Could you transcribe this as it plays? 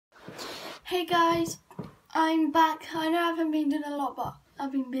Hey guys, I'm back. I know I haven't been doing a lot, but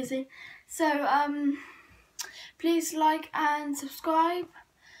I've been busy. So please like and subscribe,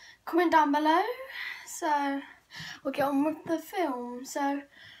 comment down below. So we'll get on with the film. So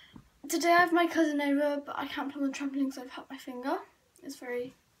today I have my cousin over, but I can't play on the trampoline because I've hurt my finger. It's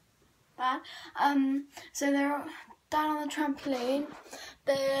very bad. So they're down on the trampoline.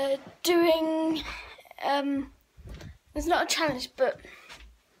 They're doing it's not a challenge, but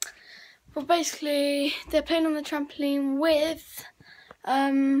well, basically, they're playing on the trampoline with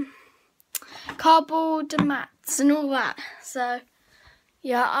cardboard and mats and all that. So,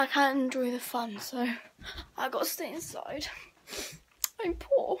 yeah, I can't enjoy the fun, so I got to stay inside. I'm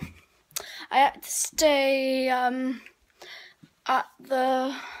poor. I had to stay at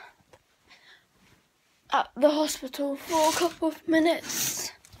the hospital for a couple of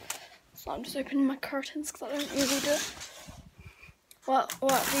minutes. So I'm just opening my curtains because I don't usually do it. What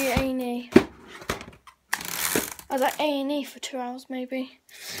the A&E? I was at A&E for 2 hours maybe.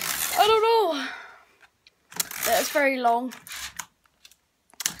 I don't know. But it's very long.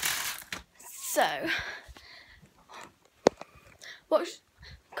 So,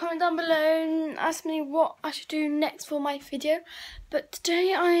 comment down below and ask me what I should do next for my video. But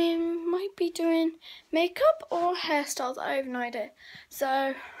today I might be doing makeup or hairstyles. I have no idea.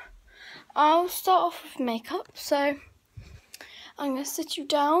 So, I'll start off with makeup. So, I'm going to sit you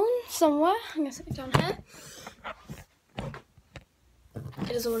down somewhere. I'm going to sit you down here.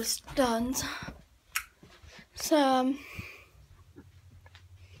 It is all it's done. So,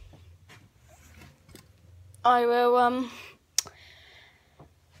 I will,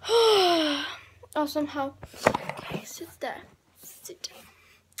 I'll somehow, okay, sit there. Sit down.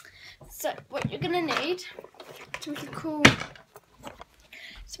 So, what you're going to need to make a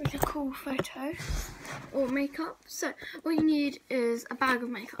cool photo or makeup. So what you need is a bag of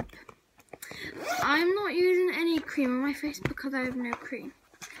makeup. I'm not using any cream on my face because I have no cream.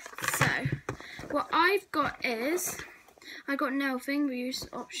 So what I've got is, I got nail thing, but use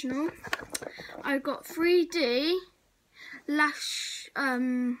optional. I've got 3D lash,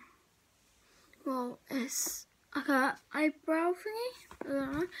 well, it's like a eyebrow thingy. I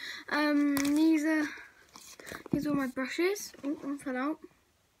don't know. These are my brushes. Oh, one fell out.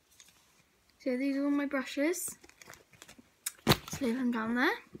 So these are all my brushes. Just leave them down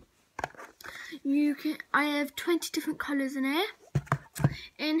there. I have 20 different colours in here.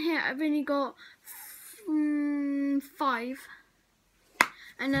 In here I've only got 5.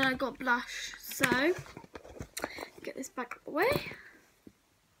 And then I got blush. So, get this back up the way.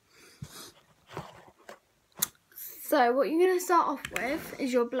 So what you're going to start off with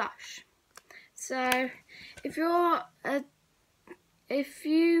is your blush. So if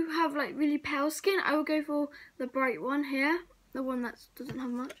you have like really pale skin, I will go for the bright one here, the one that doesn't have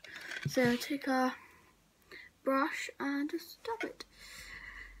much. So take a brush and just dab it.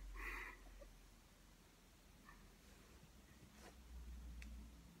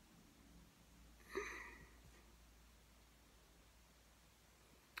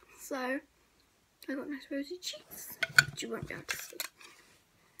 So I got nice rosy cheeks, which you won't be able to see.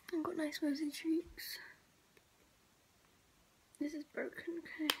 I've got nice rosy cheeks. This is broken,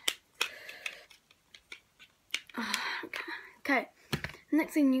 okay. The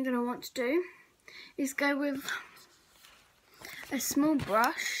next thing you're going to want to do is go with a small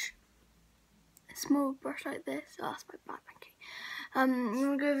brush. Like this. Oh, that's my bad monkey. You're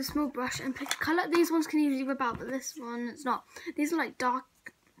going to go with a small brush and pick a colour. These ones can easily rub out, but this one it's not. These are like dark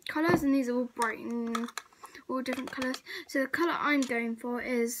colours and these are all bright and all different colours. So the colour I'm going for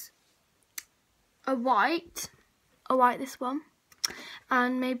is a white, this one.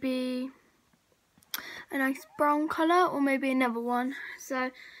 And maybe a nice brown colour or maybe another one.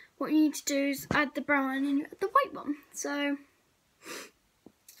 So what you need to do is add the brown and then you add the white one. So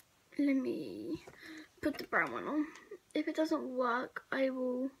let me put the brown one on. If it doesn't work, I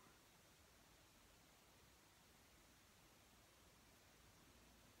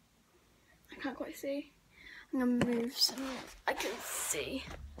can't quite see. I'm going to move so I can see.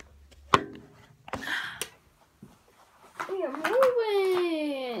 We are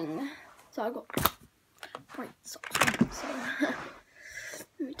moving. So I got white socks on. So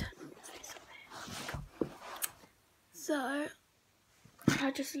let me turn my face up here. So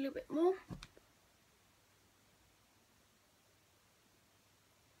add just a little bit more.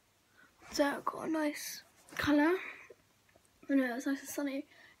 So I've got a nice colour. I know it's nice and sunny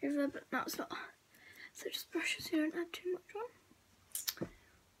over there, but no, it's not. So just brush it so you don't add too much on.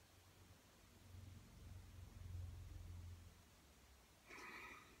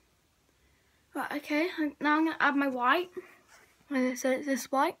 Right, okay, now I'm going to add my white. So it's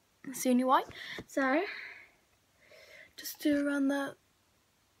this white. It's the only white. So just do around the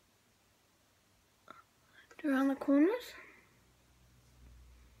corners.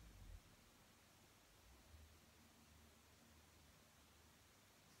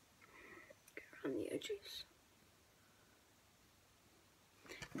 Go around the edges.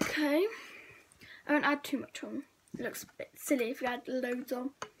 Okay. I won't add too much on. It looks a bit silly if you add loads on.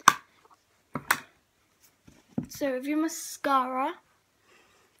 So with your mascara,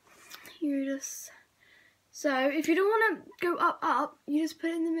 you just, so if you don't want to go up, you just put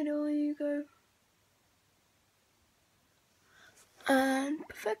it in the middle and you go, and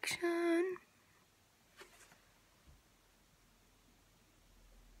perfection.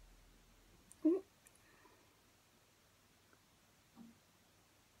 Ooh.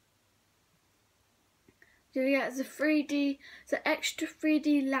 So yeah, it's a 3D, it's an extra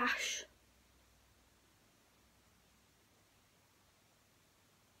 3D lash.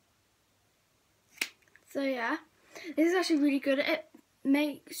 So yeah, this is actually really good. It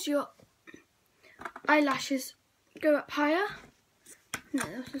makes your eyelashes go up higher. No,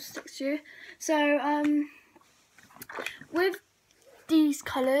 that just sticks to you. So with these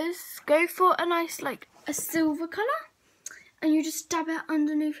colours, go for a nice like a silver colour, and you just dab it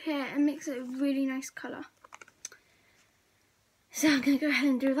underneath here and makes it a really nice colour. So I'm going to go ahead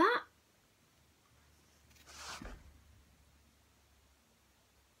and do that.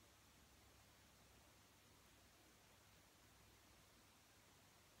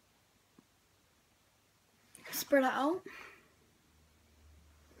 Spread it out.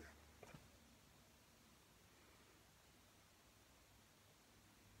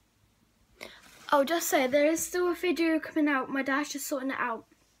 I'll just say there is still a video coming out. My dad's just sorting it out.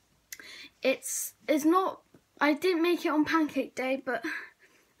 It's not, I didn't make it on Pancake Day, but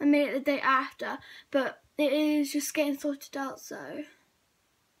I made it the day after. But it is just getting sorted out, so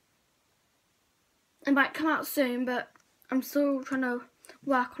it might come out soon, but I'm still trying to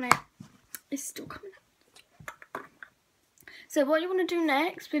work on it. It's still coming out. So what you want to do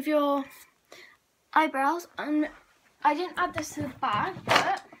next with your eyebrows, I didn't add this to the bag,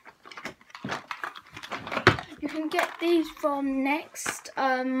 but you can get these from Next.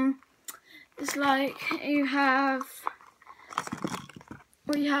 It's like what you have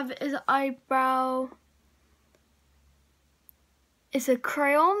is an eyebrow. It's a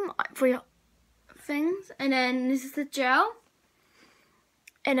crayon for your things, and then this is the gel,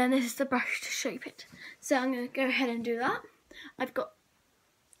 and then this is the brush to shape it. So I'm gonna go ahead and do that. I've got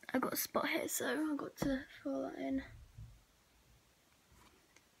a spot here, so I've got to fill that in.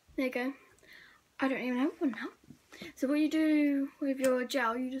 There you go. I don't even have one now. So what you do with your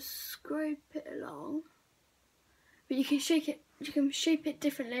gel, you just scrape it along, but you can shake it. You can shape it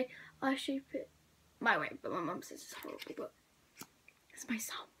differently. I shape it my way, but my mum says it's horrible, but it's my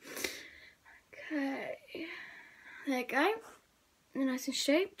style. Okay, there you go. They're nice and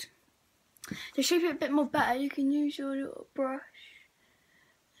shaped. To shape it a bit more better, you can use your little brush.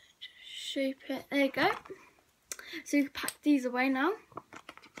 Just shape it. There you go. So you can pack these away now.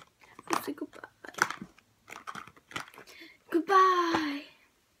 Say goodbye. Goodbye.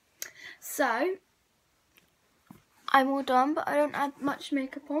 So I'm all done, but I don't add much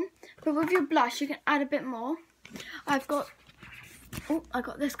makeup on. But with your blush, you can add a bit more. I got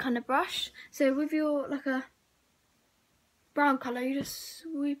this kind of brush. So with your like a brown colour, you just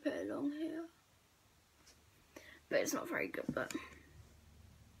sweep it along here. But it's not very good, but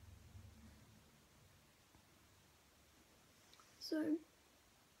so.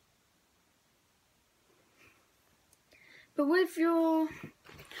 But with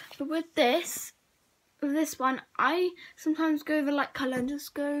this one, I sometimes go over light colour and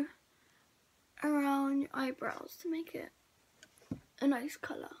just go around your eyebrows to make it a nice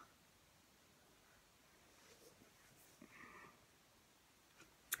colour.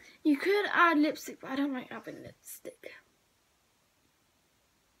 You could add lipstick, but I don't like having lipstick.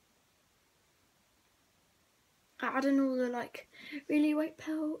 I add in all the like really white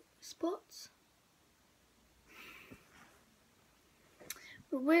pale spots.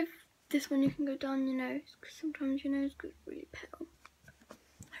 But with this one, you can go down your nose, because sometimes your nose goes really pale. I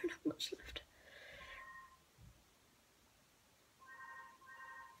don't have much left.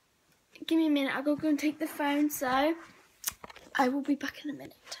 Give me a minute, I'll go and take the phone, so I will be back in a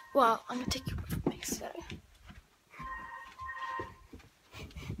minute. Well, I'm going to take you with me, so.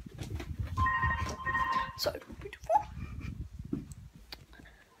 So beautiful.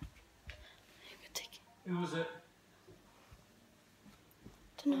 Who was it?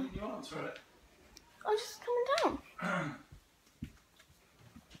 Don't know. Why didn't you answer it? I'm just coming down.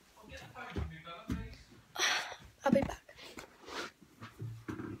 Get the phone from me, Bella, please. I'll be back.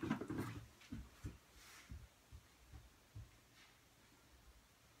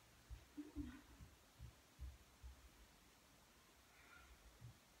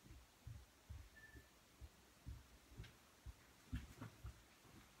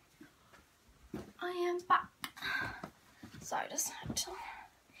 I am back. Sorry, just had to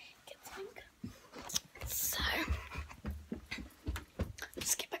get something. So,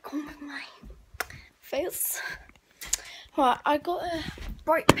 let's get back on with my face. Right, I got a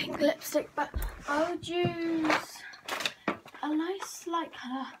bright pink lipstick, but I would use a nice light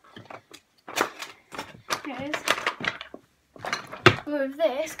colour. Here it is. With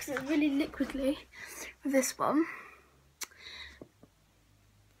this, because it's really liquidy, with this one,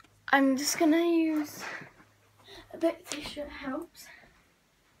 I'm just going to use a bit of tissue, it helps.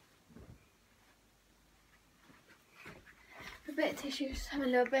 A bit of tissue, just have a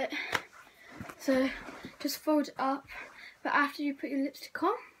little bit. So just fold it up, but after you put your lipstick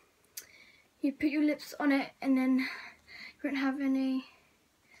on, you put your lips on it and then you won't have any.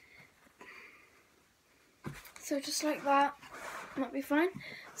 So just like that, that'll be fine.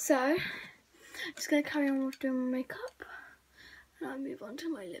 So I'm just going to carry on with doing my makeup and I'll move on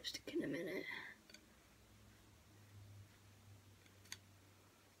to my lipstick in a minute.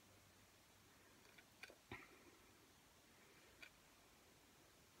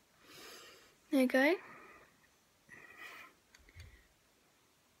 There you go.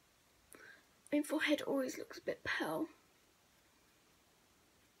 My forehead always looks a bit pale.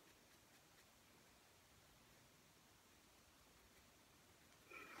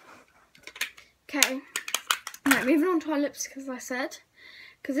 Okay, right, moving on to our lipstick, as I said,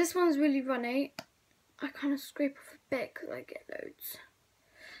 because this one's really runny. I kind of scrape off a bit because I get loads.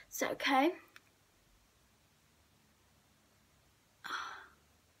 So, okay.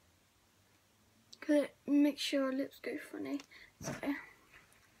 Because it makes sure our lips go funny. So,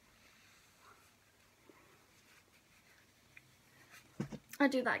 I'll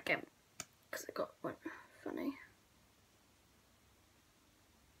do that again because I got one funny.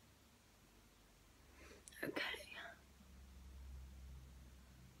 Okay.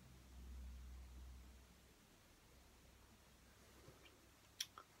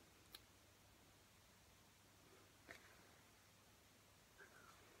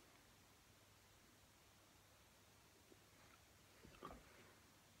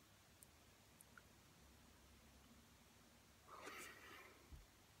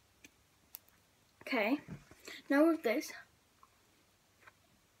 Okay, now with this,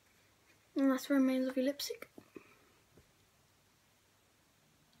 and that's the remains of your lipstick.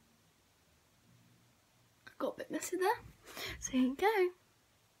 Got a bit messy there, so here you go.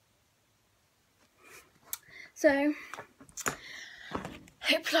 So,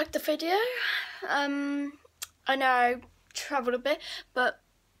 hope you liked the video. I know I travelled a bit, but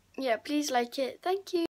yeah, please like it. Thank you.